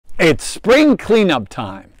It's spring cleanup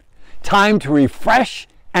time. Time to refresh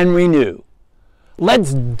and renew.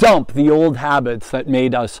 Let's dump the old habits that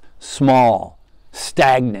made us small,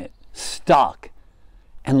 stagnant, stuck.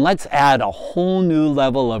 And let's add a whole new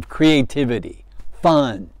level of creativity,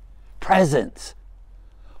 fun, presence.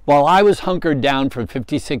 While I was hunkered down for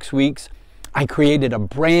 56 weeks, I created a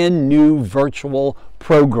brand new virtual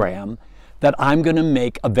program that I'm going to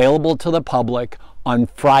make available to the public on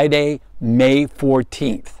Friday, May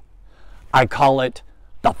 14th. I call it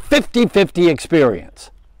the 50-50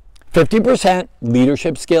 experience. 50%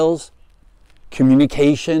 leadership skills,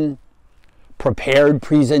 communication, prepared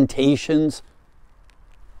presentations,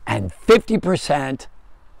 and 50%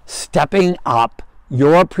 stepping up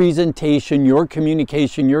your presentation, your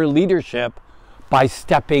communication, your leadership by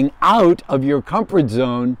stepping out of your comfort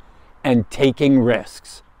zone and taking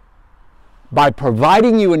risks. By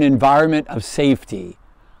providing you an environment of safety,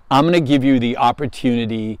 I'm going to give you the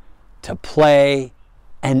opportunity to play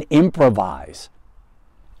and improvise.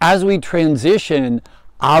 As we transition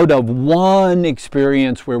out of one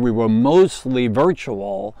experience where we were mostly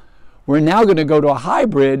virtual, we're now going to go to a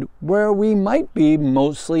hybrid where we might be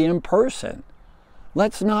mostly in person.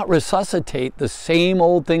 Let's not resuscitate the same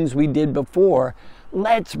old things we did before.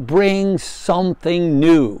 Let's bring something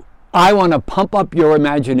new. I want to pump up your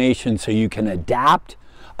imagination so you can adapt,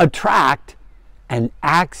 attract, and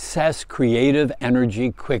access creative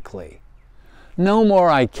energy quickly. No more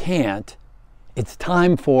I can't. It's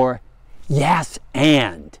time for yes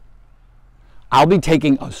and. I'll be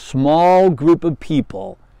taking a small group of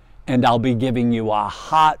people and I'll be giving you a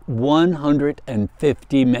hot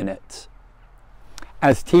 150 minutes.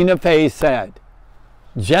 As Tina Fey said,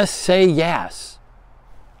 just say yes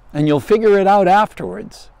and you'll figure it out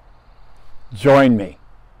afterwards. Join me.